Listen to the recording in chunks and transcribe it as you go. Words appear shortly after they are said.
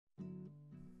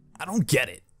I don't get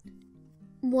it.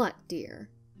 What, dear?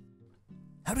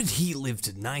 How did he live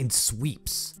to 9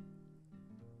 sweeps?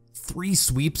 3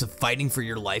 sweeps of fighting for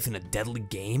your life in a deadly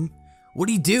game?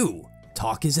 What'd he do?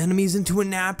 Talk his enemies into a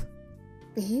nap?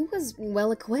 He was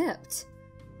well equipped.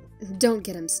 Don't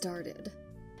get him started.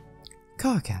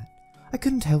 Carcat, I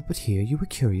couldn't help but hear you were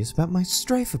curious about my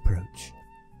strafe approach.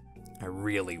 I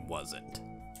really wasn't.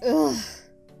 Ugh.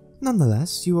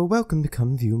 Nonetheless, you are welcome to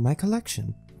come view my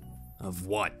collection. Of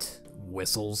what?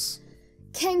 Whistles?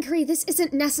 Kankri, this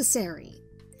isn't necessary.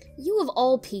 You of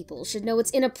all people should know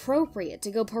it's inappropriate to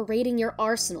go parading your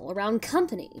arsenal around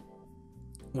company.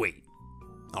 Wait,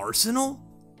 arsenal?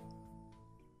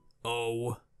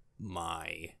 Oh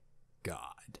my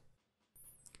god.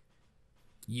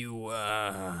 You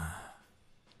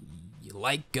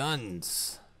like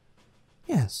guns?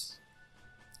 Yes.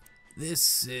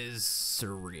 This is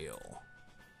surreal.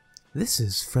 This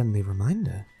is friendly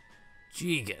reminder.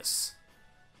 Jegus.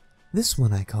 This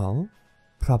one I call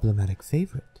problematic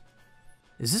favorite.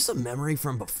 Is this a memory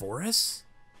from before us?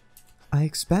 I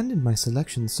expanded my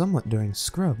selection somewhat during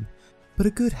Scrub, but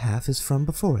a good half is from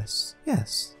before us,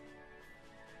 yes.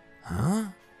 Huh?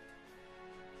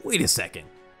 Wait a second.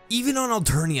 Even on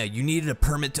Alternia, you needed a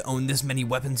permit to own this many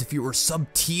weapons if you were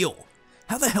sub-teal.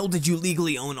 How the hell did you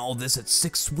legally own all this at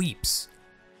 6 sweeps?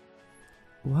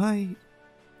 Why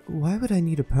would I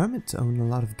need a permit to own a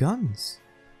lot of guns?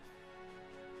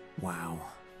 Wow.